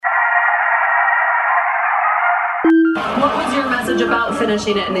What was your message about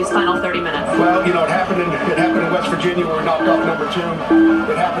finishing it in these final 30 minutes? Well, it happened in West Virginia where we knocked off number 2.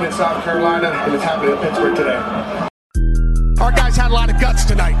 It happened in South Carolina, and it's happening in Pittsburgh today. Our guys had a lot of guts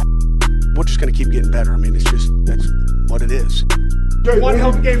tonight. We're just going to keep getting better. I mean, that's what it is. One hell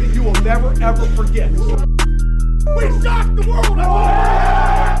of a game that you will never, ever forget. We shocked the world!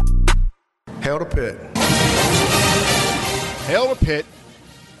 Hail to Pitt. Hail to Pitt.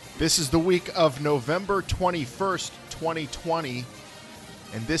 This is the week of November 21st, 2020,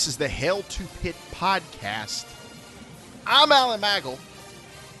 and this is the Hail to Pitt podcast. I'm Alan Maggle.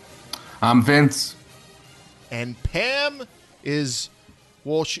 I'm Vince. And Pam is,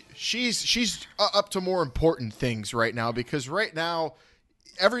 well, she's up to more important things right now, because right now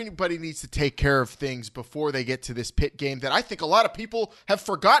everybody needs to take care of things before they get to this Pitt game that I think a lot of people have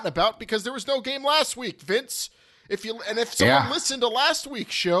forgotten about because there was no game last week, Vince. If someone listened to last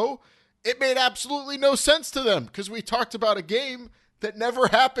week's show, it made absolutely no sense to them because we talked about a game that never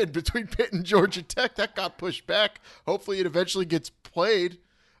happened between Pitt and Georgia Tech. That got pushed back. Hopefully it eventually gets played.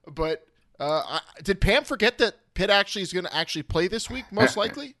 But did Pam forget that Pitt actually is going to actually play this week, most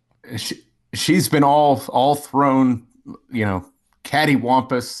likely? She's been all thrown,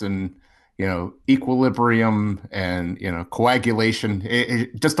 cattywampus and, equilibrium and, coagulation,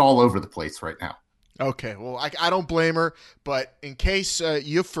 just all over the place right now. Okay, well, I don't blame her, but in case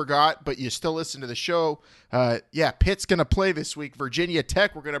you forgot, but you still listen to the show, Pitt's going to play this week. Virginia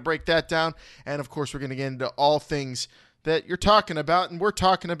Tech, we're going to break that down, and of course we're going to get into all things that you're talking about, and we're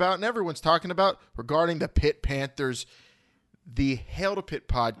talking about, and everyone's talking about regarding the Pitt Panthers. The Hail to Pitt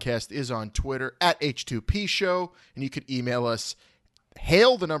podcast is on Twitter at H2P Show, and you could email us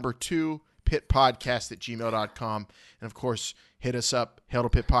hail2pittpodcast@gmail.com, and of course hit us up, Hail to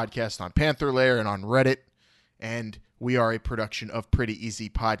Pitt Podcast on Panther Lair and on Reddit. And we are a production of Pretty Easy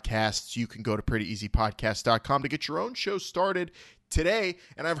Podcasts. You can go to prettyeasypodcast.com to get your own show started today.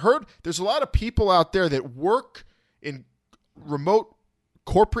 And I've heard there's a lot of people out there that work in remote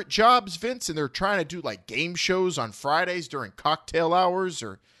corporate jobs, Vince, and they're trying to do like game shows on Fridays during cocktail hours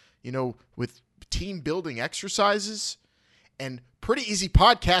or, with team building exercises. And Pretty Easy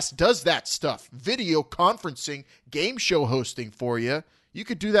Podcast does that stuff. Video conferencing, game show hosting for you. You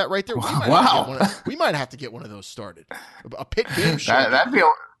could do that right there. We might have to get one of those started. A Pitt game show. That'd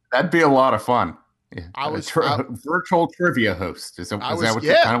be a lot of fun. Yeah. Virtual trivia host. Is that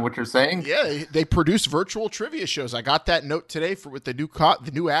kind of what you're saying? Yeah, they produce virtual trivia shows. I got that note today with the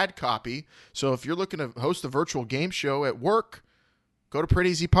new ad copy. So if you're looking to host a virtual game show at work, go to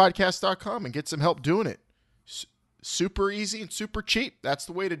prettyeasypodcast.com and get some help doing it. Super easy and super cheap. That's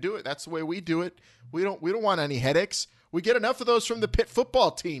the way to do it. That's the way we do it. We don't want any headaches. We get enough of those from the Pitt football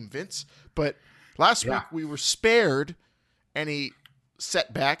team, Vince. But last week we were spared any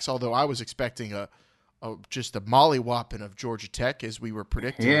setbacks, although I was expecting just a mollywhopping of Georgia Tech as we were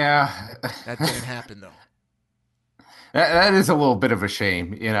predicting. Yeah. That didn't happen, though. That is a little bit of a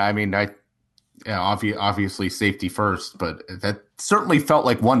shame. Obviously safety first, but that certainly felt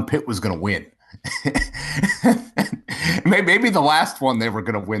like one Pitt was going to win. Maybe the last one they were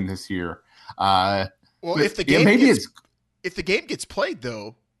going to win this year. If the game gets played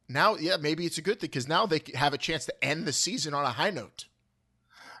though, now maybe it's a good thing because now they have a chance to end the season on a high note.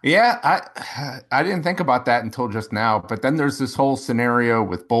 Yeah, I didn't think about that until just now. But then there's this whole scenario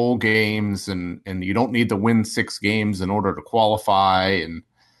with bowl games, and you don't need to win 6 games in order to qualify,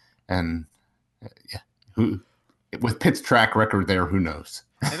 and with Pitt's track record there, who knows?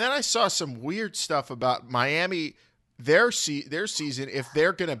 And then I saw some weird stuff about Miami, their season. If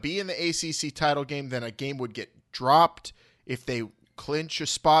they're going to be in the ACC title game, then a game would get dropped if they clinch a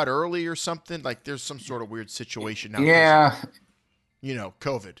spot early or something. Like there's some sort of weird situation now. Yeah.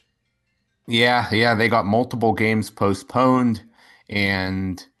 COVID. Yeah. They got multiple games postponed.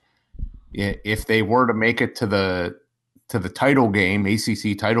 And if they were to make it to the title game,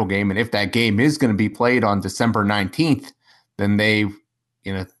 ACC title game, and if that game is going to be played on December 19th, then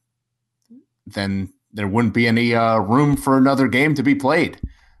then there wouldn't be any room for another game to be played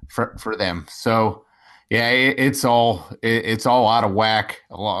for them. So, yeah, it's all out of whack.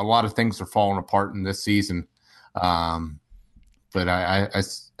 A lot of things are falling apart in this season. But I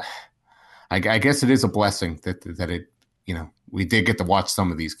guess it is a blessing that it, we did get to watch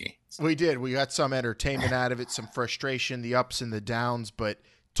some of these games. We did. We got some entertainment out of it, some frustration, the ups and the downs, but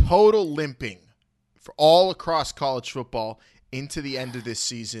total limping for all across college football into the end of this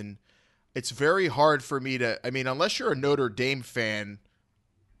season. It's very hard for me to, unless you're a Notre Dame fan,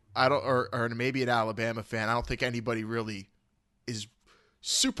 or maybe an Alabama fan, I don't think anybody really is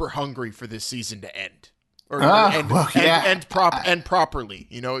super hungry for this season to end. End properly,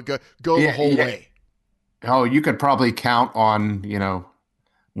 go the whole way. Oh, you could probably count on,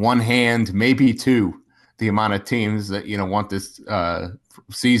 one hand, maybe two, the amount of teams that, want this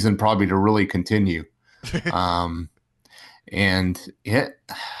season probably to really continue. And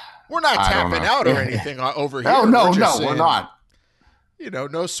we're not I don't tapping know. out or anything over here. No, We're we're not.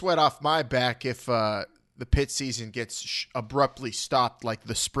 No sweat off my back if the Pitt season gets abruptly stopped like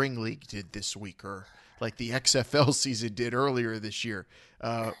the Spring League did this week or like the XFL season did earlier this year.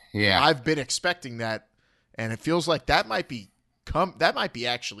 I've been expecting that, and it feels like that might be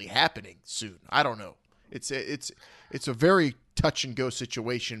actually happening soon. I don't know. It's a very touch and go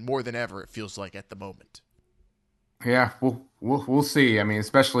situation more than ever. It feels like at the moment. Yeah, we'll see. I mean,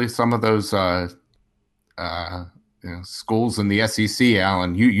 especially some of those schools in the SEC,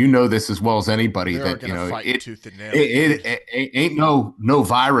 Alan. You know this as well as anybody They're that fight tooth and nail. It ain't no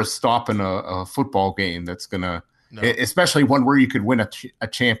virus stopping a football game that's gonna, especially one where you could win a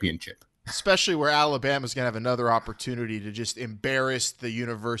championship. Especially where Alabama's going to have another opportunity to just embarrass the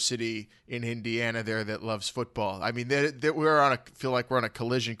university in Indiana there that loves football. I mean, feel like we're on a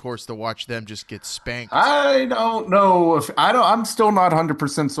collision course to watch them just get spanked. I don't know I'm still not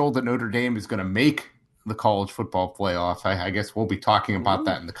 100% sold that Notre Dame is going to make the college football playoff. I guess we'll be talking about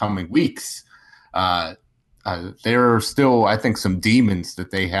that in the coming weeks. There are still, I think, some demons that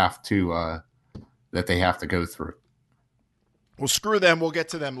they have to go through. Well, screw them. We'll get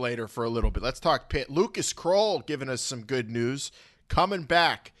to them later for a little bit. Let's talk Pitt. Lucas Kroll giving us some good news. Coming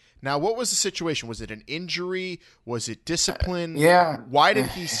back. Now, what was the situation? Was it an injury? Was it discipline? Yeah. Why did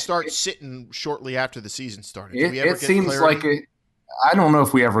he start sitting shortly after the season started? It seems clarity? Like I don't know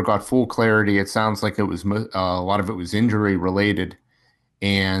if we ever got full clarity. It sounds like it was a lot of it was injury related.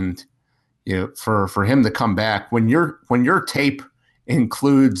 And, for him to come back, when your tape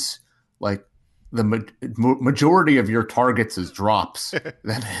includes like the majority of your targets as drops,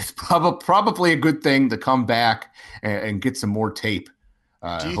 that is probably a good thing to come back and get some more tape.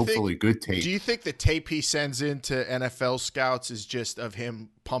 Hopefully good tape. Do you think the tape he sends in to NFL scouts is just of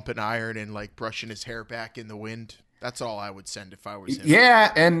him pumping iron and like brushing his hair back in the wind? That's all I would send if I was him.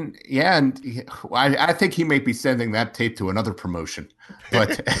 And I think he may be sending that tape to another promotion.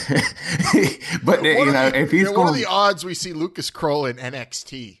 But if he's going, what are the odds we see Lucas Kroll in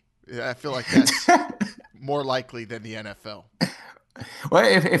NXT? I feel like that's more likely than the NFL. Well,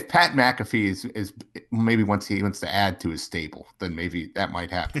 if Pat McAfee is maybe once he wants to add to his stable, then maybe that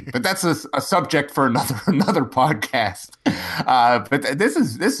might happen. But that's a subject for another podcast. But this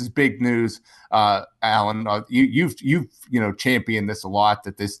is big news, Alan. You've championed this a lot,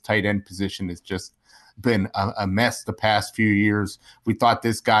 that this tight end position has just been a mess the past few years. We thought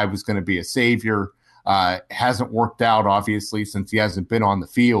this guy was going to be a savior. Hasn't worked out, obviously, since he hasn't been on the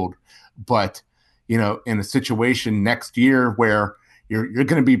field. But, in a situation next year where you're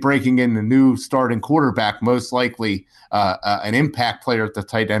going to be breaking in a new starting quarterback, most likely an impact player at the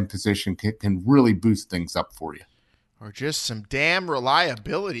tight end position can really boost things up for you. Or just some damn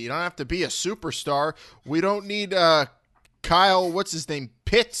reliability. You don't have to be a superstar. We don't need Kyle, what's his name,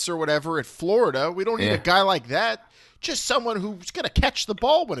 Pitts or whatever at Florida. We don't need a guy like that. Just someone who's going to catch the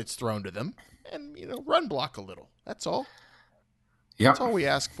ball when it's thrown to them and, run block a little. That's all. Yep. That's all we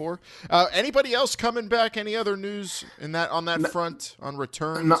ask for. Anybody else coming back? Any other news on that front on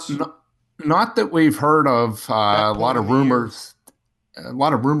returns? Not that we've heard of. A lot of rumors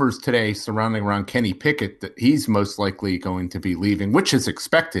today surrounding around Kenny Pickett that he's most likely going to be leaving, which is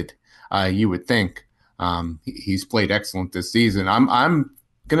expected. You would think. He's played excellent this season. I'm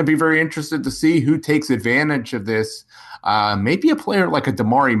going to be very interested to see who takes advantage of this. Maybe a player like a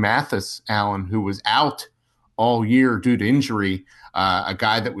Damari Mathis, Alan, who was out all year due to injury, a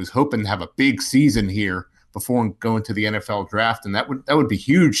guy that was hoping to have a big season here before going to the NFL draft, and that would be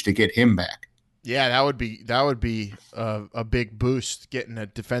huge to get him back. Yeah, that would be a big boost, getting a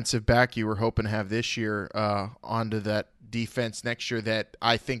defensive back you were hoping to have this year onto that defense next year. That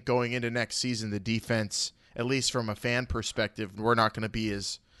I think going into next season, the defense, at least from a fan perspective, we're not going to be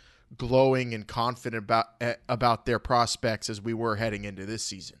as glowing and confident about their prospects as we were heading into this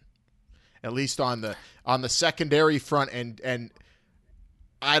season. At least on the secondary front, and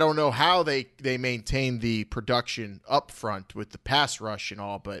I don't know how they maintain the production up front with the pass rush and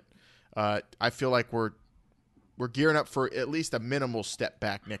all, but I feel like we're gearing up for at least a minimal step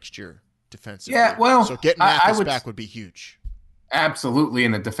back next year defensively. Yeah, well, so getting Mathis back would be huge. Absolutely,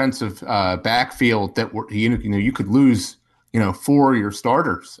 in a defensive backfield that you could lose 4 of your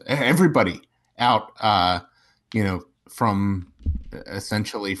starters, everybody out, from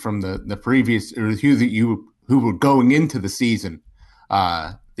essentially from the previous, or who were going into the season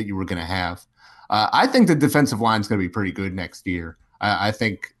that you were going to have. I think the defensive line is going to be pretty good next year. I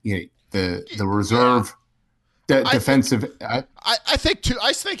think the reserve defensive. I think too.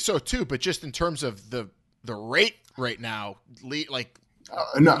 I think so too. But just in terms of the rate right now, like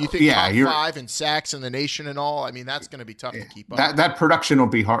no, you think yeah, top 5 in sacks in the nation and all. I mean, that's going to be tough to keep up. That production will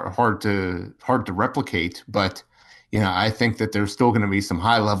be hard to replicate. But I think that there's still going to be some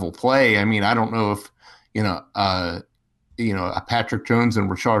high level play. I mean, I don't know if a Patrick Jones and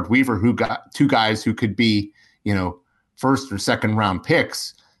Rashard Weaver, who got 2 guys who could be first or second round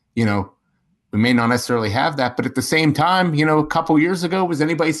picks. We may not necessarily have that, but at the same time, a couple years ago, was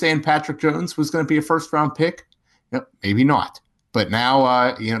anybody saying Patrick Jones was going to be a first round pick? Maybe not. But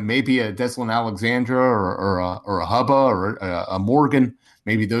now, maybe a Deslin Alexandra or a Hubba or a Morgan,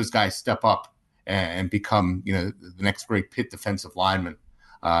 maybe those guys step up and become, the next great Pitt defensive lineman.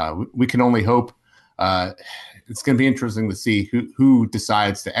 We can only hope. It's going to be interesting to see who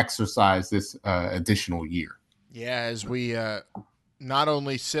decides to exercise this additional year. Yeah, as we not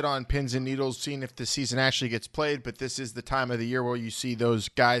only sit on pins and needles seeing if the season actually gets played, but this is the time of the year where you see those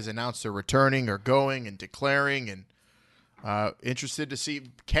guys announce they're returning or going and declaring. And interested to see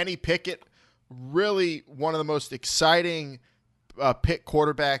Kenny Pickett, really one of the most exciting Pitt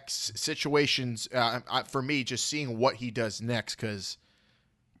quarterbacks situations for me, just seeing what he does next, because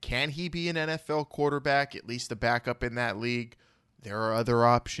can he be an NFL quarterback, at least a backup in that league? There are other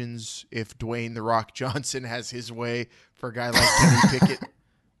options if Dwayne "The Rock" Johnson has his way for a guy like Kenny Pickett.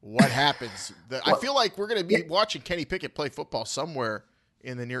 What happens? I feel like we're going to be watching Kenny Pickett play football somewhere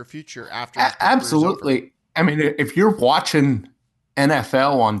in the near future after. Absolutely. I mean, if you're watching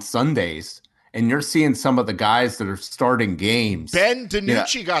NFL on Sundays and you're seeing some of the guys that are starting games. Ben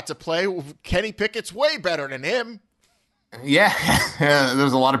DiNucci got to play. Kenny Pickett's way better than him. Yeah,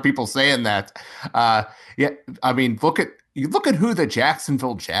 there's a lot of people saying that. I mean, look at who the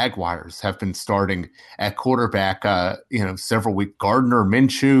Jacksonville Jaguars have been starting at quarterback. Several weeks. Gardner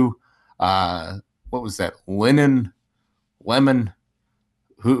Minshew. What was that? Lemon,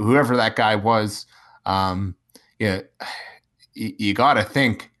 whoever that guy was. You got to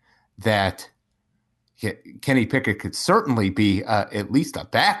think that Kenny Pickett could certainly be at least a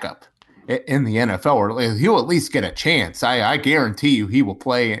backup in the NFL, or he'll at least get a chance. I guarantee you he will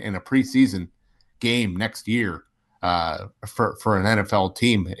play in a preseason game next year for an NFL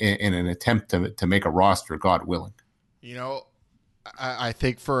team in an attempt to make a roster, God willing. I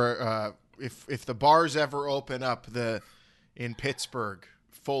think for if the bars ever open up in Pittsburgh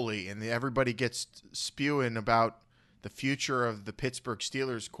fully and everybody gets spewing about the future of the Pittsburgh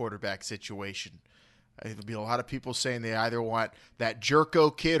Steelers quarterback situation, there'll be a lot of people saying they either want that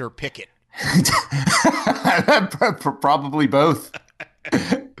Jerko kid or Pickett. Probably both.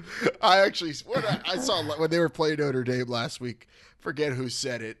 I saw when they were playing Notre Dame last week, forget who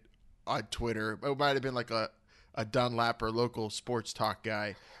said it on Twitter. It might have been like a Dunlap or local sports talk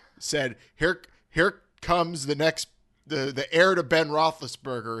guy said, here comes the next the heir to Ben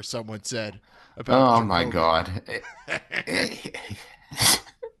Roethlisberger, or someone said. Oh my God.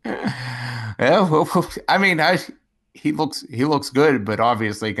 Yeah, well, I mean, he looks good, but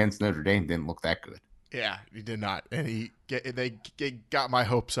obviously against Notre Dame didn't look that good. Yeah, he did not, and they got my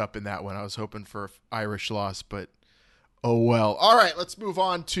hopes up in that one. I was hoping for Irish loss, but oh well. All right, let's move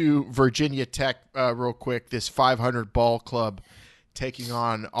on to Virginia Tech real quick. This 500 ball club taking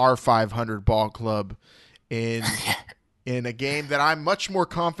on our 500 ball club in a game that I'm much more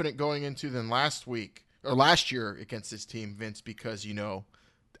confident going into than last year against this team, Vince, because I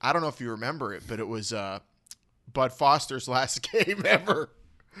don't know if you remember it, but it was Bud Foster's last game ever.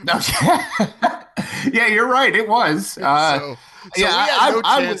 No, yeah, you're right. It was. So we had no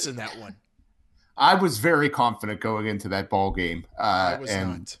chance in that one. I was very confident going into that ball game. I was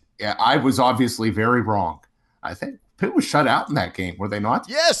not. Yeah, I was obviously very wrong. I think Pitt was shut out in that game, were they not?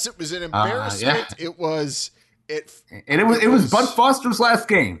 Yes, it was an embarrassment. Yeah. It was Bud Foster's last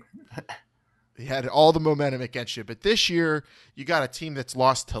game. He had all the momentum against you, but this year you got a team that's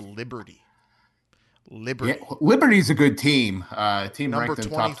lost to Liberty. Yeah, Liberty's a good team. Team number ranked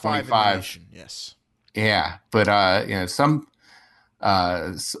in top 25. In the nation. Yes. Yeah, but some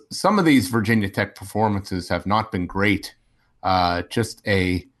of these Virginia Tech performances have not been great. Just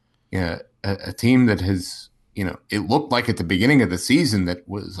a team that has, it looked like at the beginning of the season that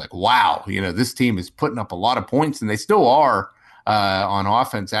was like, wow, this team is putting up a lot of points, and they still are on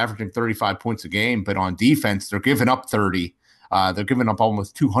offense, averaging 35 points a game, but on defense, they're giving up 30. They're giving up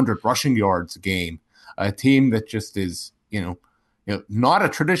almost 200 rushing yards a game. A team that just is, not a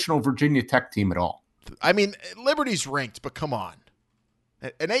traditional Virginia Tech team at all. I mean, Liberty's ranked, but come on.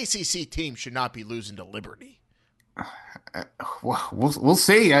 An ACC team should not be losing to Liberty. Well, we'll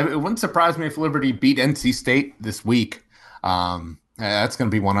see. It wouldn't surprise me if Liberty beat NC State this week. That's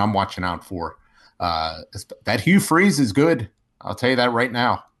going to be one I'm watching out for. That Hugh Freeze is good. I'll tell you that right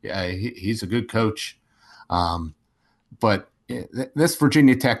now. Yeah, he's a good coach. But this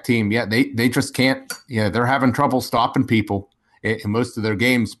Virginia Tech team, yeah, they just can't. Yeah, they're having trouble stopping people in most of their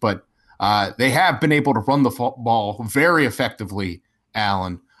games, but they have been able to run the ball very effectively.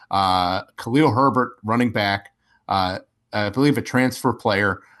 Allen, Khalil Herbert, running back, I believe a transfer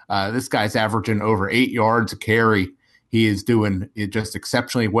player. This guy's averaging over 8 yards a carry. He is doing it just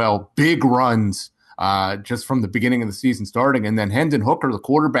exceptionally well. Big runs just from the beginning of the season starting. And then Hendon Hooker, the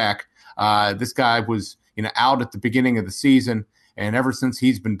quarterback, this guy was out at the beginning of the season. And ever since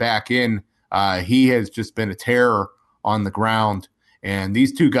he's been back in, he has just been a terror on the ground. And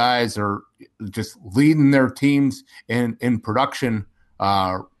these two guys are just leading their teams in production.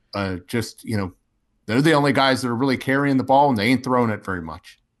 They're the only guys that are really carrying the ball, and they ain't throwing it very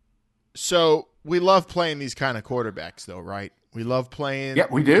much. So we love playing these kind of quarterbacks, though, right? We love playing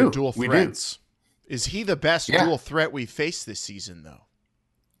we do. The dual threats. Is he the best dual threat we faced this season, though?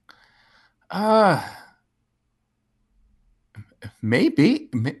 Maybe.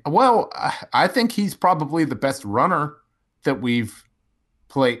 Well, I think he's probably the best runner that we've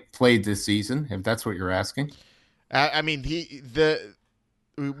played this season, if that's what you're asking. I mean,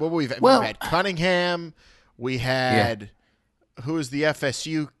 we've had Cunningham. We had who was the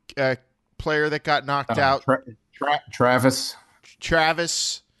FSU player that got knocked out? Travis.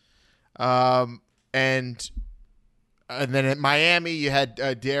 And then at Miami, you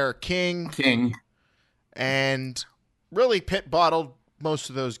had Derek King. And really Pitt bottled most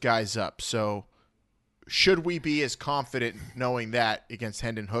of those guys up. So should we be as confident knowing that against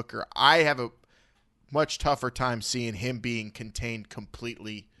Hendon Hooker? I have a much tougher time seeing him being contained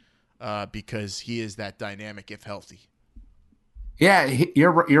completely because he is that dynamic if healthy. Yeah,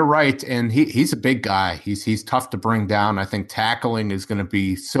 you're right, and he's a big guy. He's tough to bring down. I think tackling is going to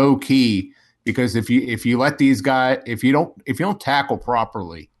be so key because if you let these guys, if you don't tackle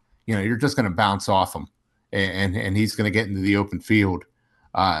properly, you're just going to bounce off him, and he's going to get into the open field.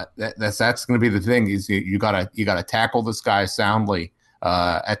 That's going to be the thing is you gotta tackle this guy soundly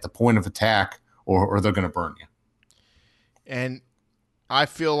at the point of attack, or they're going to burn you. And I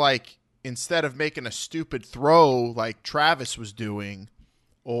feel like instead of making a stupid throw like Travis was doing,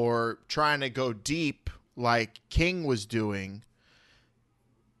 or trying to go deep like King was doing,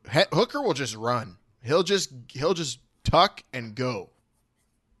 Hooker will just run. He'll just tuck and go.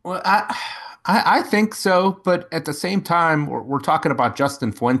 Well, I think so, but at the same time, we're talking about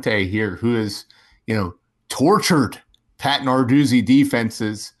Justin Fuente here, who is, tortured Pat Narduzzi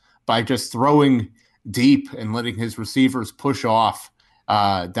defenses by just throwing deep and letting his receivers push off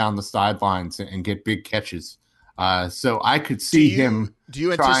down the sidelines and get big catches. So I could see him. Do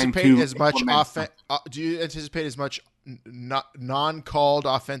you anticipate as much offense? Do you anticipate as much non-called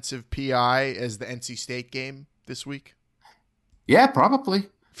offensive PI as the NC State game this week? Yeah, probably.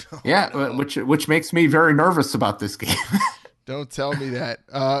 Yeah, no. which makes me very nervous about this game. Don't tell me that.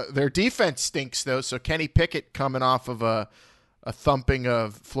 Their defense stinks, though, so Kenny Pickett coming off of a thumping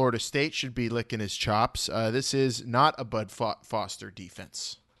of Florida State should be licking his chops. This is not a Bud Foster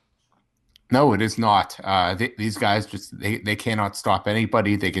defense. No, it is not. These guys they cannot stop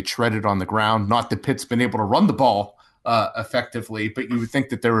anybody. They get shredded on the ground. Not that Pitt's been able to run the ball effectively, but you would think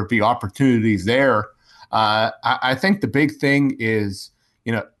that there would be opportunities there. I think the big thing is,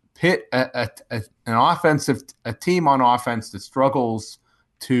 Pitt, a team on offense that struggles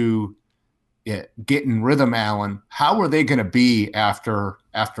to get in rhythm, Allen. How are they going to be after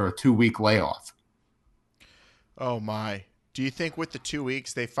a 2-week layoff? Oh, my. Do you think with the 2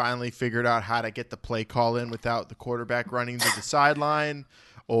 weeks they finally figured out how to get the play call in without the quarterback running to the sideline?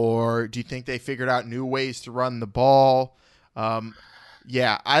 Or do you think they figured out new ways to run the ball?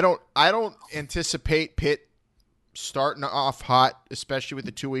 Yeah, I don't anticipate Pitt starting off hot, especially with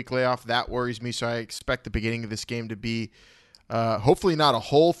the 2-week layoff. That worries me, so I expect the beginning of this game to be hopefully not a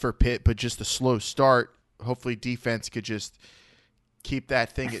hole for Pitt, but just a slow start. Hopefully defense could just keep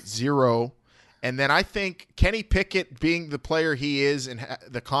that thing at 0. And then I think Kenny Pickett, being the player he is and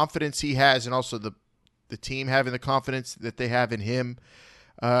the confidence he has, and also the team having the confidence that they have in him,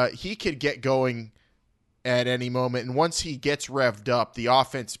 he could get going at any moment. And once he gets revved up, the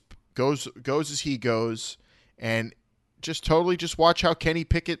offense goes as he goes. And just watch how Kenny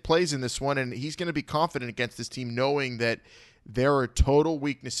Pickett plays in this one. And he's going to be confident against this team, knowing that there are total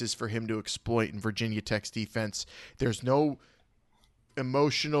weaknesses for him to exploit in Virginia Tech's defense. There's no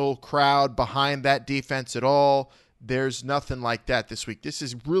emotional crowd behind that defense at all. There's nothing like that this week. This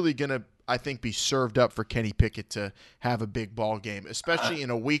is really going to, I think, be served up for Kenny Pickett to have a big ball game, especially in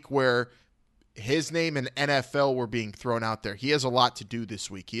a week where his name and NFL were being thrown out there. He has a lot to do this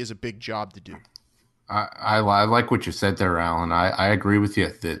week. He has a big job to do. I like what you said there, Alan. I agree with you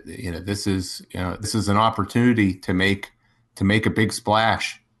that this is an opportunity to make a big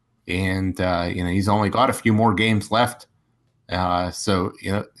splash, and he's only got a few more games left, so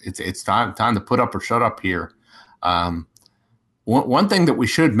it's time to put up or shut up here. One thing that we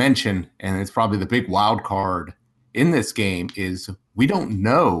should mention, and it's probably the big wild card in this game, is we don't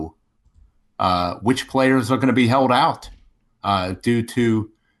know which players are going to be held out due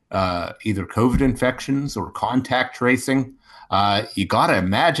to either COVID infections or contact tracing. You got to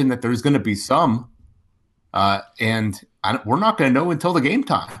imagine that there's going to be some, and we're not going to know until the game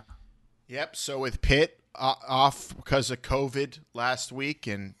time. Yep. So with Pitt off because of COVID last week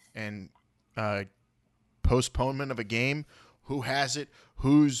and postponement of a game, who has it?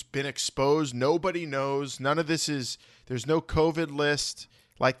 Who's been exposed? Nobody knows. None of this is. There's no COVID list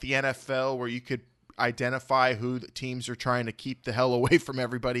like the NFL where you could identify who the teams are trying to keep the hell away from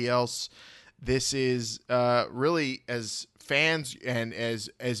everybody else. This is really, as fans and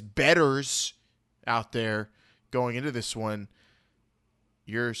as bettors out there going into this one,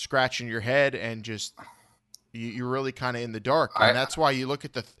 you're scratching your head and just you're really kind of in the dark. And that's why you look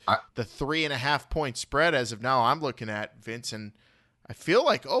at the 3.5 point spread as of now. I'm looking at, Vince, and I feel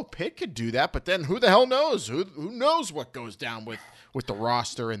like, Pitt could do that, but then who the hell knows? Who knows what goes down with the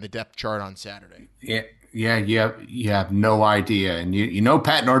roster and the depth chart on Saturday? Yeah, you have no idea, and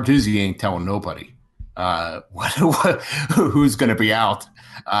Pat Narduzzi ain't telling nobody who's going to be out.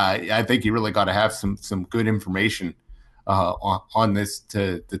 I think you really got to have some good information on this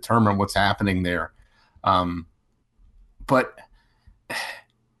to determine what's happening there. But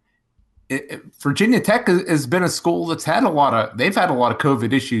Virginia Tech has been a school that's had a lot of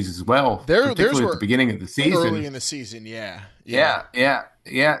COVID issues as well. Particularly at the beginning of the season. Early in the season, yeah.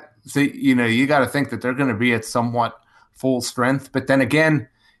 So you got to think that they're going to be at somewhat full strength. But then again,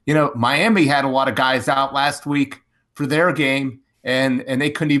 Miami had a lot of guys out last week for their game, and they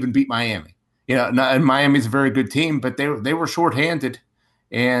couldn't even beat Miami. And Miami's a very good team, but they were shorthanded,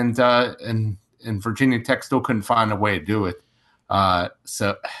 and Virginia Tech still couldn't find a way to do it.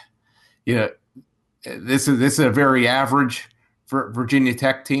 So. This is a very average Virginia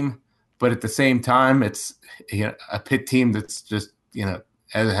Tech team, but at the same time, it's a Pitt team that's just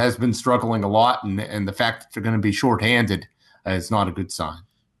has been struggling a lot, and the fact that they're going to be shorthanded is not a good sign.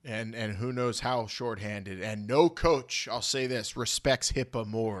 And who knows how shorthanded? And no coach, I'll say this, respects HIPAA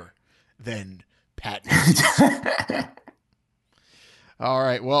more than Pat. All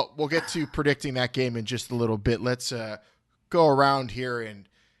right, well, we'll get to predicting that game in just a little bit. Let's go around here and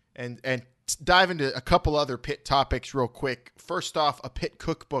dive into a couple other Pitt topics real quick. First off, a Pitt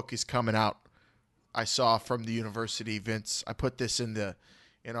cookbook is coming out. I saw from the university, Vince. I put this in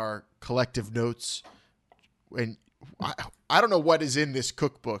our collective notes, and I don't know what is in this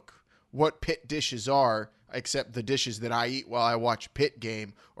cookbook, what Pitt dishes are, except the dishes that I eat while I watch a Pitt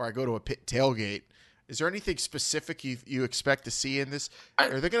game or I go to a Pitt tailgate. Is there anything specific you expect to see in this?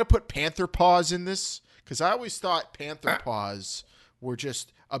 Are they going to put Panther paws in this? Because I always thought Panther paws were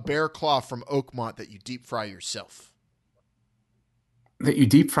just a bear claw from Oakmont that you deep fry yourself. That you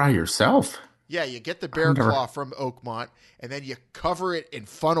deep fry yourself? Yeah, you get the bear claw from Oakmont, and then you cover it in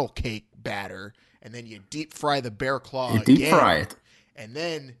funnel cake batter, and then you deep fry the bear claw again. Deep fry it. And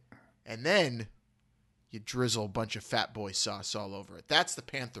then you drizzle a bunch of Fat Boy sauce all over it. That's the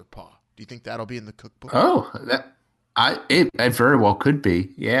Panther paw. Do you think that'll be in the cookbook? Oh, it very well could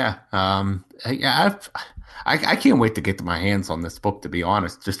be. Yeah. I can't wait to get to my hands on this book, to be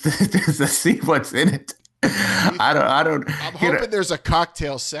honest, just to see what's in it. I'm hoping there's a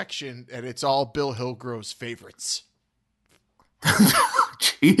cocktail section and it's all Bill Hillgrove's favorites.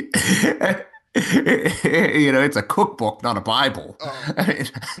 It's a cookbook, not a Bible. Oh.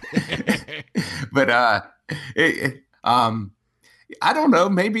 But I don't know.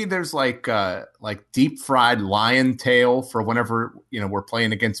 Maybe there's like deep fried lion tail for whenever we're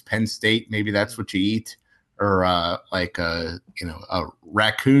playing against Penn State. Maybe that's what you eat, or a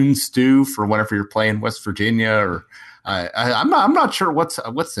raccoon stew for whenever you're playing West Virginia. Or I'm not sure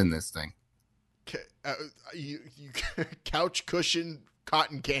what's in this thing. You couch cushion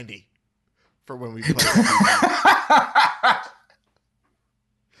cotton candy for when we play.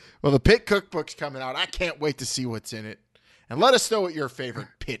 Well, the Pitt cookbook's coming out. I can't wait to see what's in it. And let us know what your favorite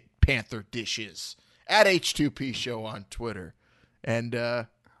Pitt Panther dish is at H2P Show on Twitter. And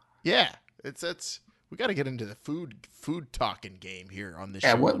it's we got to get into the food talking game here on this show.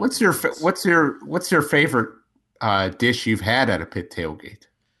 Yeah, what's your favorite dish you've had at a Pitt tailgate?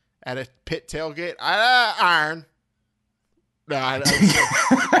 At a Pitt tailgate, iron. No,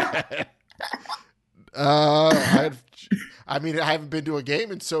 I I mean, I haven't been to a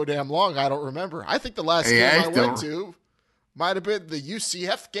game in so damn long. I don't remember. I think the last Yeah, game I went to might have been the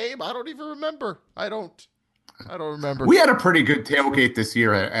UCF game. I don't even remember. I don't remember. We had a pretty good tailgate this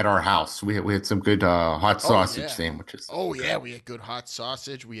year at our house. We had some good hot sausage sandwiches. Oh yeah, we had good hot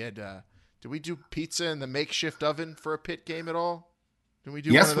sausage. We had. Did we do pizza in the makeshift oven for a Pitt game at all? Did we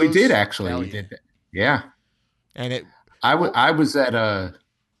do? Yes, one of we those? did actually. Hell We did. Yeah. And it. I was at a.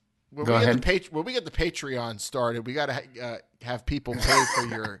 Go ahead. When we get the Patreon started, we got to have people pay for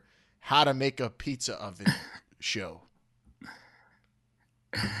your how to make a pizza oven show.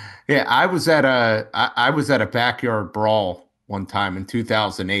 Yeah, I was at a backyard brawl one time in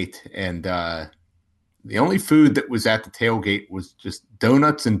 2008, and the only food that was at the tailgate was just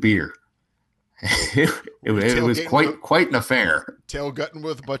donuts and beer. It was quite an affair. Tailgutting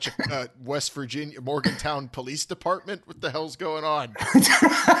with a bunch of West Virginia Morgantown Police Department. What the hell's going on?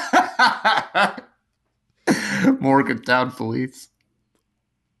 Morgantown Police.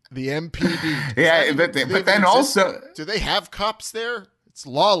 The MPD. Yeah, but then also, do they have cops there? It's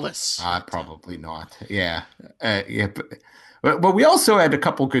lawless. Probably not. Yeah, yeah. But we also had a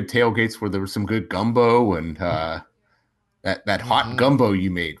couple good tailgates where there was some good gumbo and that hot gumbo you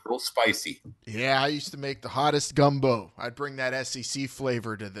made, real spicy. Yeah, I used to make the hottest gumbo. I'd bring that SEC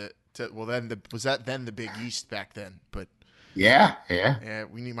flavor was that the Big East back then? But yeah.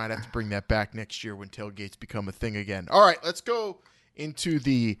 We might have to bring that back next year when tailgates become a thing again. All right, let's go into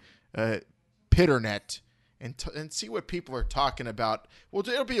the Pitternet and see what people are talking about. Well,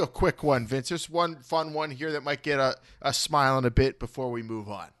 it'll be a quick one, Vince. There's one fun one here that might get a smile in a bit before we move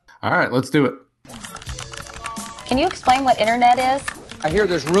on. All right, let's do it. Can you explain what internet is? I hear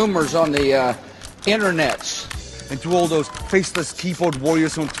there's rumors on the internets. And to all those faceless keyboard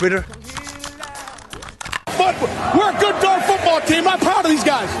warriors on Twitter. But we're a good darn football team. I'm proud of these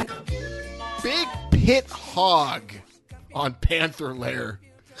guys. Big Pitt Hog on Panther Lair,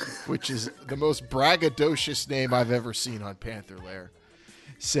 which is the most braggadocious name I've ever seen on Panther Lair,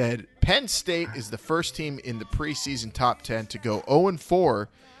 said Penn State is the first team in the preseason top 10 to go 0-4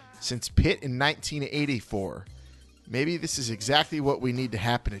 since Pitt in 1984. Maybe this is exactly what we need to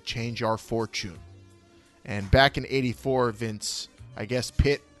happen to change our fortune. And back in 84, Vince, I guess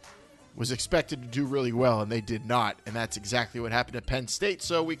Pitt was expected to do really well, and they did not. And that's exactly what happened at Penn State.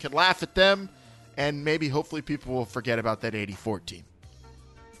 So we could laugh at them, and maybe hopefully people will forget about that 84 team.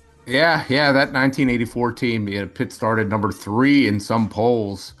 Yeah, that 1984 team, Pitt started number 3 in some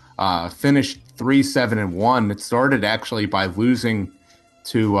polls, finished 3-7-1. It started actually by losing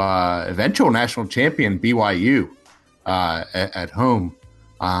to eventual national champion BYU at home.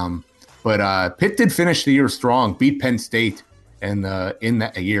 But Pitt did finish the year strong, beat Penn State in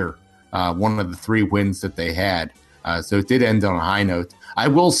that year, one of the 3 wins that they had. So it did end on a high note. I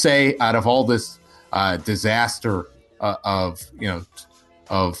will say, out of all this disaster of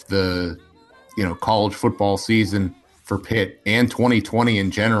the college football season for Pitt and 2020 in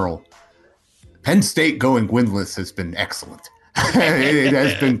general, Penn State going winless has been excellent. It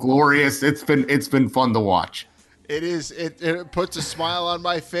has been glorious. It's been fun to watch. It is. It puts a smile on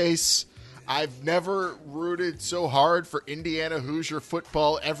my face. I've never rooted so hard for Indiana Hoosier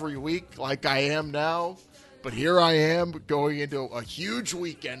football every week like I am now. But here I am going into a huge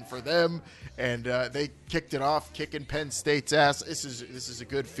weekend for them, and they kicked it off, kicking Penn State's ass. This is a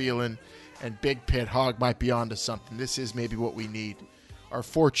good feeling, and Big Pitt Hog might be onto something. This is maybe what we need. Our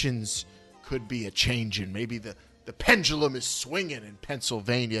fortunes could be a changing. Maybe the pendulum is swinging in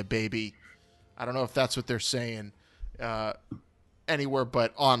Pennsylvania, baby. I don't know if that's what they're saying anywhere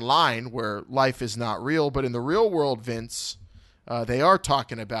but online where life is not real. But in the real world, Vince, they are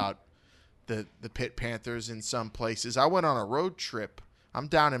talking about the Pitt Panthers in some places. I went on a road trip. I'm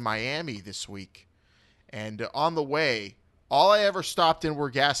down in Miami this week. And on the way, all I ever stopped in were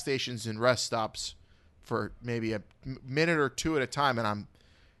gas stations and rest stops for maybe a minute or two at a time. And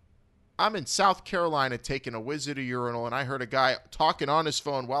I'm in South Carolina taking a whiz at a urinal, and I heard a guy talking on his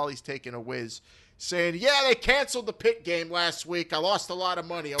phone while he's taking a whiz saying, yeah, they canceled the Pitt game last week. I lost a lot of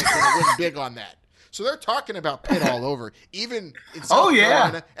money. I was going to win big on that. So they're talking about Pitt all over, even in South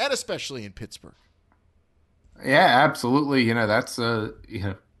Carolina and especially in Pittsburgh. Yeah, absolutely. That's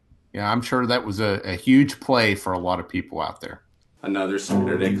I'm sure that was a huge play for a lot of people out there. Another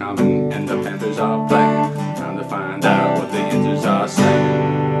Saturday coming, and the Panthers are playing. Trying to find out what the answers are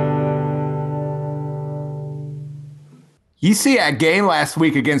saying. You see that game last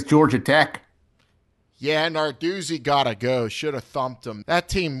week against Georgia Tech? Yeah, Narduzzi gotta go. Should have thumped him. That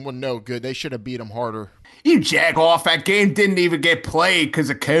team was no good. They should have beat him harder. You jag off. That game didn't even get played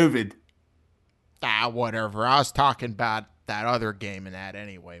because of COVID. Whatever. I was talking about that other game in that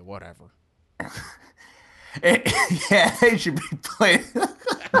anyway. Whatever. Yeah, they should be playing.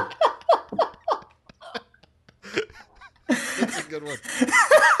 That's a good one.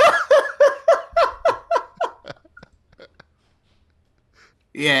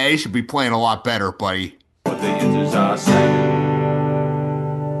 Yeah, they should be playing a lot better, buddy. What the injuries are saying.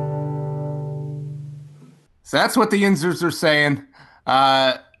 So that's what the Yinzers are saying.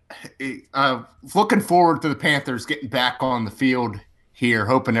 Looking forward to the Panthers getting back on the field here,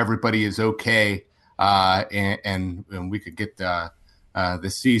 hoping everybody is okay, and we could get the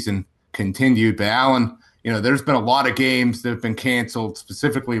season continued. But Alan, there's been a lot of games that have been canceled,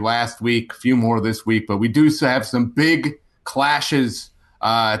 specifically last week, a few more this week, but we do have some big clashes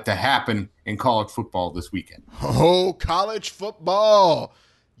to happen in college football this weekend. Oh, college football.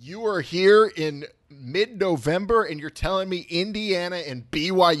 You are here in mid-November, and you're telling me Indiana and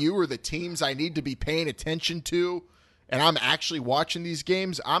BYU are the teams I need to be paying attention to, and I'm actually watching these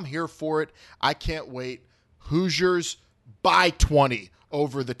games. I'm here for it. I can't wait. Hoosiers by 20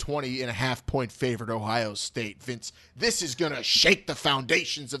 over the 20.5-point favorite Ohio State. Vince, this is going to shake the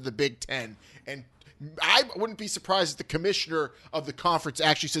foundations of the Big Ten, and I wouldn't be surprised if the commissioner of the conference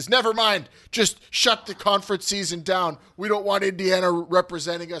actually says, never mind, just shut the conference season down. We don't want Indiana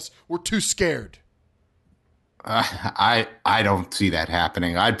representing us. We're too scared. I don't see that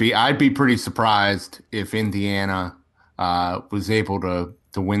happening. I'd be pretty surprised if Indiana was able to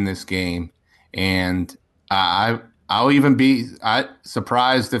win this game, and I'll even be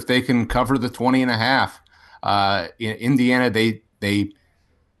surprised if they can cover the 20.5. In Indiana, they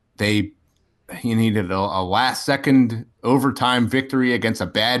needed a last-second overtime victory against a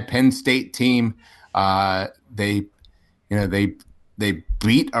bad Penn State team. They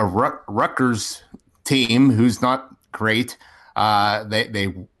beat a Rutgers team who's not great.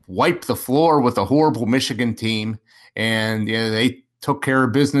 They wiped the floor with a horrible Michigan team, and they took care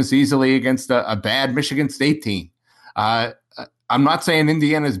of business easily against a bad Michigan State team. I'm not saying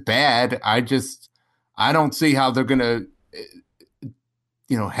Indiana's bad. I don't see how they're going to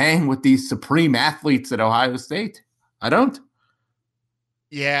hang with these supreme athletes at Ohio State. I don't.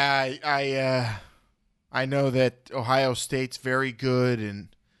 Yeah, I know that Ohio State's very good, and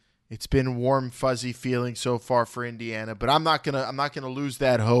it's been warm, fuzzy feeling so far for Indiana. But I'm not gonna lose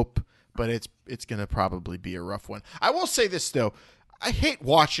that hope. But it's gonna probably be a rough one. I will say this though, I hate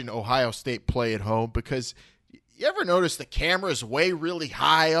watching Ohio State play at home because. You ever notice the camera's way really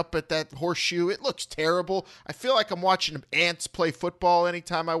high up at that horseshoe? It looks terrible. I feel like I'm watching ants play football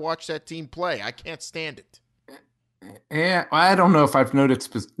anytime I watch that team play. I can't stand it. Yeah, I don't know if I've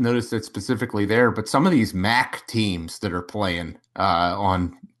noticed it specifically there, but some of these MAC teams that are playing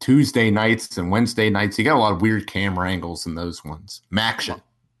on Tuesday nights and Wednesday nights, you got a lot of weird camera angles in those ones. MACtion,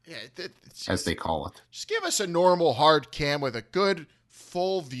 as they call it. Just give us a normal hard cam with a good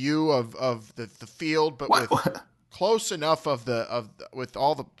full view of the field, but with close enough with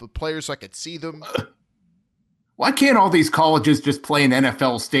all the players so I could see them. Why can't all these colleges just play in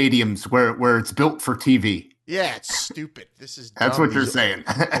NFL stadiums where it's built for TV? Yeah, it's stupid. This is That's dumb. what you're saying.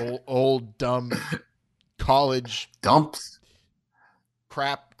 old dumb college dumps.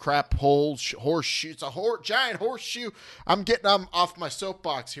 Crap holes, horseshoe. It's a giant horseshoe. I'm off my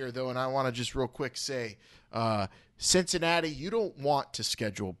soapbox here though, and I want to just real quick say, Cincinnati, you don't want to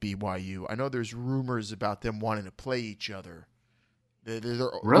schedule BYU. I know there's rumors about them wanting to play each other.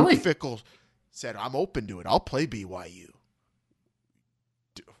 Really? Fickle said, I'm open to it. I'll play BYU.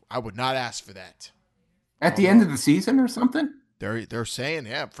 I would not ask for that. At the end of the season or something? They're saying,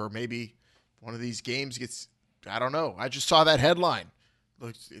 yeah, for maybe one of these games gets, I don't know. I just saw that headline.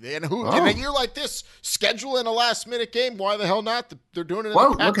 In a year like this, scheduling a last-minute game, why the hell not? They're doing it in the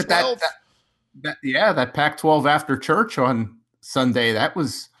Pac-12. Look at that. That Pac-12 after church on Sunday, that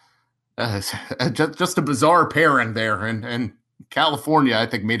was just a bizarre pairing there. And California, I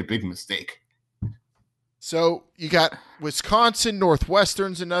think, made a big mistake. So you got Wisconsin,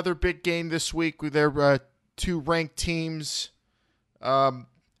 Northwestern's another big game this week with their two ranked teams.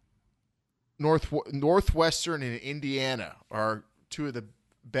 Northwestern and Indiana are two of the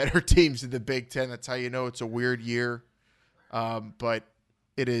better teams in the Big Ten. That's how you know it's a weird year. But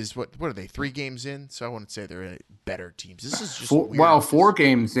it is, what are they, 3 games in? So I wouldn't say they're better teams. This is just weird. 4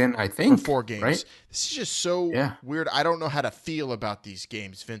 games in, I think. Or 4 games. Right? This is just so weird. I don't know how to feel about these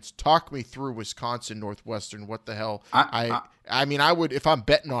games. Vince, talk me through Wisconsin, Northwestern. What the hell? I mean, I would, if I'm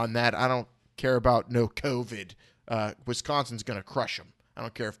betting on that, I don't care about no COVID. Wisconsin's going to crush them. I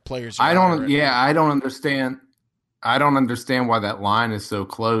don't care if players are I don't understand. I don't understand why that line is so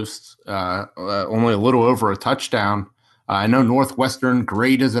close. Only a little over a touchdown. I know Northwestern,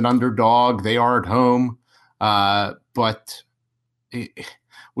 great as an underdog. They are at home. But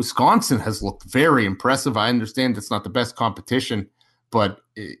Wisconsin has looked very impressive. I understand it's not the best competition, but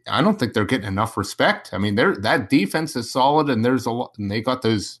I don't think they're getting enough respect. I mean, that defense is solid, and there's a lot, and they got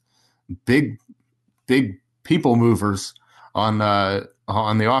those big people movers on the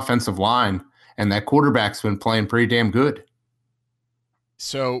offensive line, and that quarterback's been playing pretty damn good.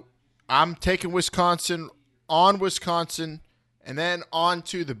 So I'm taking Wisconsin, and then on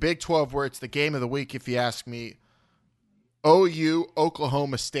to the Big 12, where it's the game of the week, if you ask me. OU,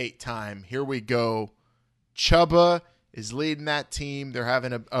 Oklahoma State time. Here we go. Chuba is leading that team. They're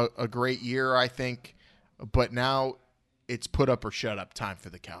having a great year, I think. But now it's put up or shut up time for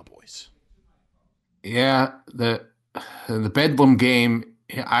the Cowboys. Yeah, the Bedlam game,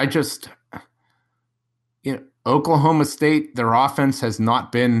 Oklahoma State, their offense has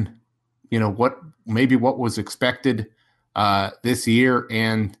not been, what was expected this year,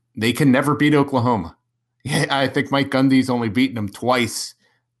 and they can never beat Oklahoma. Yeah, I think Mike Gundy's only beaten them twice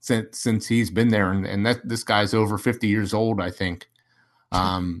since he's been there, and this guy's over 50 years old, I think.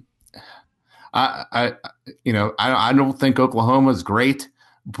 I don't think Oklahoma's great,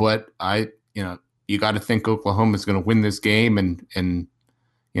 but you got to think Oklahoma's going to win this game and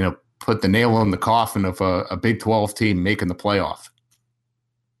put the nail in the coffin of a Big 12 team making the playoff.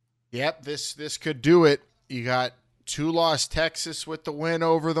 Yep, this could do it. You got 2-loss Texas with the win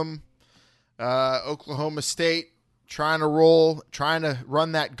over them. Oklahoma State trying to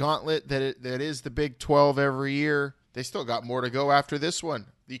run that gauntlet that is the Big 12 every year. They still got more to go after this one.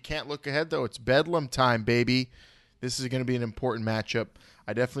 You can't look ahead, though. It's Bedlam time, baby. This is going to be an important matchup.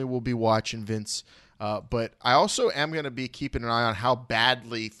 I definitely will be watching, Vince. But I also am going to be keeping an eye on how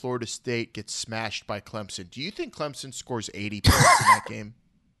badly Florida State gets smashed by Clemson. Do you think Clemson scores 80 points in that game?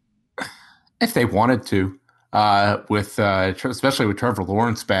 If they wanted to, especially with Trevor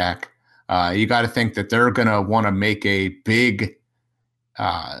Lawrence back, you got to think that they're going to want to make a big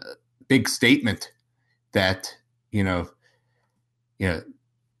statement that,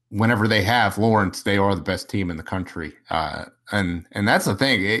 whenever they have Lawrence, they are the best team in the country. And that's the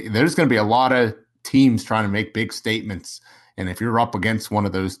thing. There's going to be a lot of teams trying to make big statements. And if you're up against one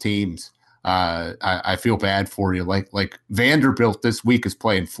of those teams, I feel bad for you. Like Vanderbilt this week is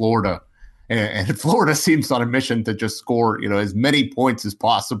playing Florida. And Florida seems on a mission to just score, as many points as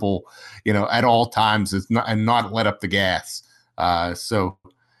possible, at all times, and not let up the gas. So,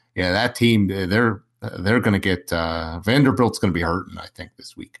 that team, they're going to get Vanderbilt's going to be hurting, I think,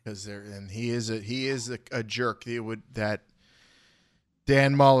 this week. Because he is a jerk. That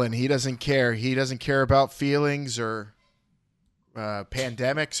Dan Mullen, he doesn't care. He doesn't care about feelings or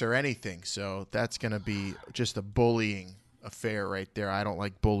pandemics or anything. So that's going to be just a bullying affair right there. I don't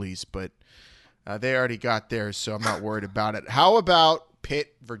like bullies, but they already got theirs, so I'm not worried about it. How about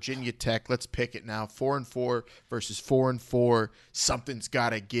Pitt, Virginia Tech? Let's pick it now. 4-4 versus 4-4. Something's got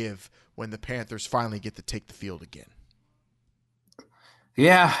to give when the Panthers finally get to take the field again.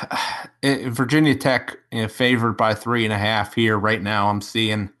 Yeah, Virginia Tech favored by 3.5 here right now. I'm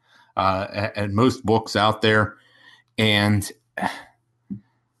seeing at most books out there, and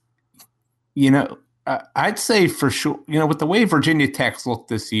I'd say for sure, with the way Virginia Tech's looked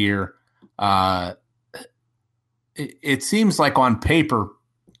this year, it seems like on paper,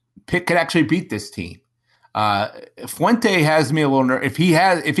 Pitt could actually beat this team. Fuente has me a little nervous.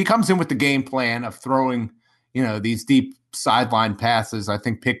 If he comes in with the game plan of throwing, these deep sideline passes, I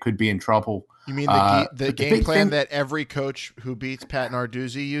think Pitt could be in trouble. You mean the game plan that every coach who beats Pat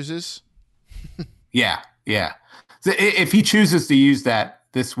Narduzzi uses? Yeah. So if he chooses to use that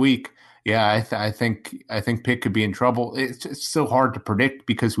this week, yeah, I think Pitt could be in trouble. It's just so hard to predict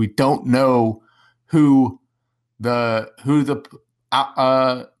because we don't know who the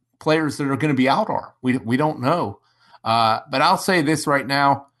players that are going to be out are. We don't know. But I'll say this right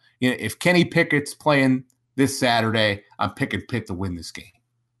now: if Kenny Pickett's playing this Saturday, I'm picking Pitt to win this game.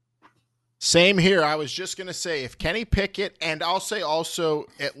 Same here. I was just going to say if Kenny Pickett, and I'll say also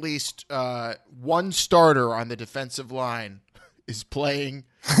at least one starter on the defensive line is playing,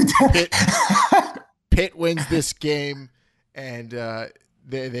 Pitt wins this game, and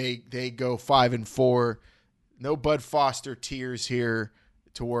they go 5-4. No Bud Foster tears here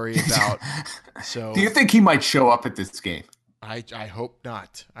to worry about. So, do you think he might show up at this game? I hope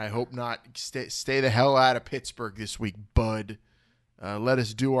not. I hope not. Stay the hell out of Pittsburgh this week, Bud. Let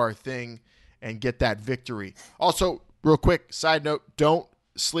us do our thing and get that victory. Also, real quick, side note, don't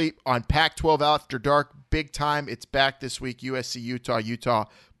sleep on Pac-12 After Dark. Big time. It's back this week. USC, Utah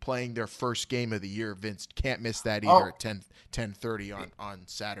playing their first game of the year. Vince, can't miss that either at 10:30 on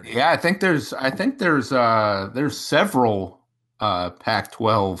Saturday. Yeah, I think there's several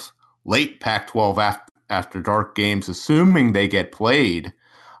Pac-12 late Pac-12 After Dark games, assuming they get played.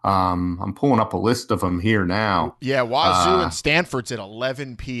 I'm pulling up a list of them here now. Yeah, Wazoo and Stanford's at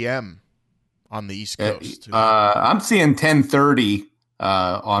 11 p.m. on the East Coast. I'm seeing 10:30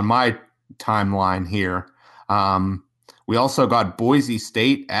 on my timeline here. We also got Boise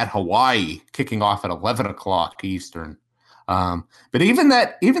State at Hawaii kicking off at 11 o'clock Eastern. But even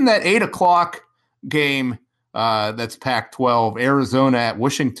that 8 o'clock game that's Pac-12, Arizona at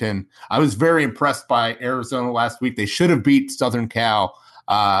Washington, I was very impressed by Arizona last week. They should have beat Southern Cal.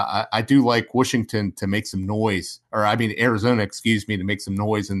 I do like Washington to make some noise, Arizona, to make some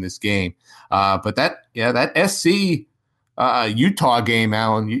noise in this game. But that SC Utah game,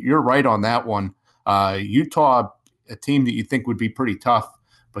 Alan, you're right on that one. Utah, a team that you think would be pretty tough,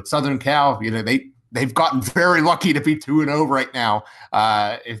 but Southern Cal, they've gotten very lucky to be 2-0 right now.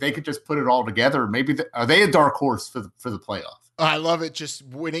 If they could just put it all together, maybe are they a dark horse for the playoff? I love it, just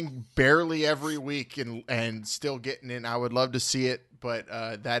winning barely every week and still getting in. I would love to see it, but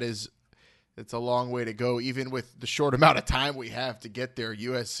it's a long way to go. Even with the short amount of time we have to get there,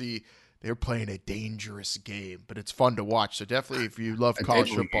 USC, they're playing a dangerous game, but it's fun to watch. So definitely, if you love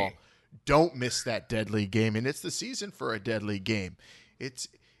college football, don't miss that deadly game. And it's the season for a deadly game. It's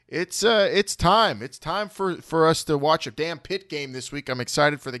time. It's time for us to watch a damn Pitt game this week. I'm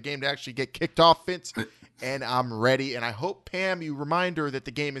excited for the game to actually get kicked off, Vince, and I'm ready. And I hope, Pam, you remind her that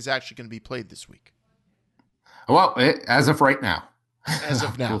the game is actually going to be played this week. Well, as of right now. As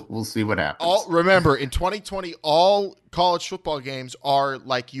of now. We'll see what happens. Remember, in 2020, all college football games are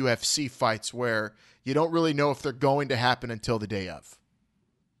like UFC fights where you don't really know if they're going to happen until the day of.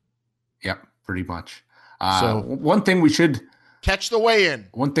 Yep, pretty much. So one thing we should catch the weigh-in.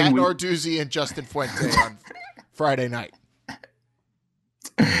 One thing Narduzzi and Justin Fuente on Friday night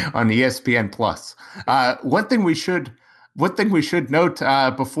on ESPN Plus. One thing we should note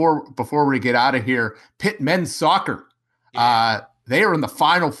before we get out of here: Pitt men's soccer. They are in the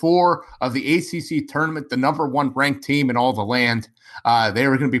Final Four of the ACC tournament, the number 1 ranked team in all the land. They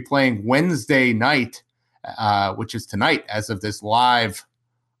are going to be playing Wednesday night, which is tonight, as of this live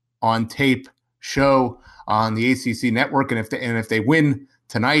on tape show on the ACC network. And if they win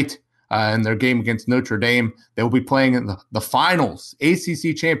tonight in their game against Notre Dame, they will be playing in the finals,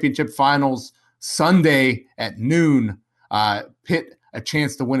 ACC championship finals, Sunday at noon. Pitt a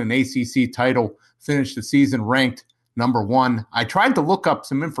chance to win an ACC title, finish the season ranked number 1. I tried to look up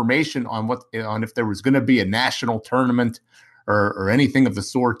some information on if there was going to be a national tournament or anything of the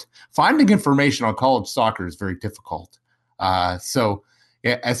sort. Finding information on college soccer is very difficult. So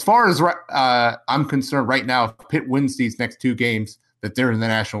yeah, as far as I'm concerned right now, if Pitt wins these next 2 games, that they're the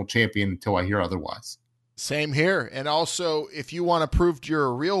national champion until I hear otherwise. Same here. And also, if you want to prove you're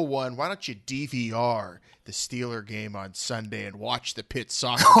a real one, why don't you DVR the Steeler game on Sunday and watch the Pitt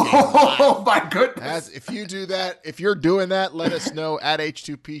soccer game live? Oh, my goodness. If you do that, if you're doing that, let us know at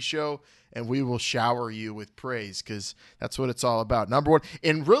H2P Show, and we will shower you with praise, because that's what it's all about. Number 1,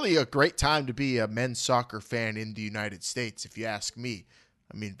 and really a great time to be a men's soccer fan in the United States, if you ask me.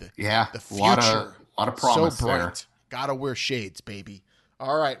 I mean, the future, a lot of promise so bright. there. Gotta wear shades, baby.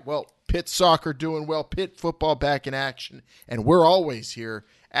 All right, well, Pitt soccer doing well, Pitt football back in action, and we're always here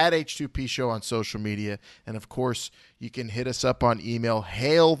at H2P Show on social media. And, of course, you can hit us up on email,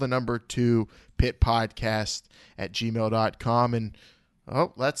 hailthe2pitpodcast@gmail.com. And,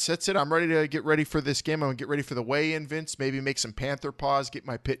 that's it. I'm ready to get ready for this game. I'm going to get ready for the weigh-in, Vince, maybe make some Panther paws, get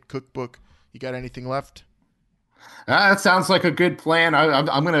my Pitt cookbook. You got anything left? That sounds like a good plan.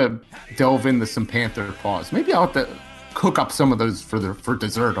 I'm going to delve into some Panther paws. Maybe I'll have to cook up some of those for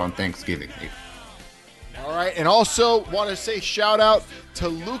dessert on Thanksgiving. Maybe. All right, and also want to say shout out to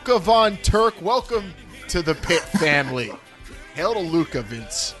Luca Von Turk. Welcome to the Pitt family. Hail to Luca,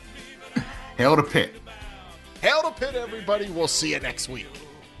 Vince. Hail to Pitt. Hail to Pitt, everybody. We'll see you next week.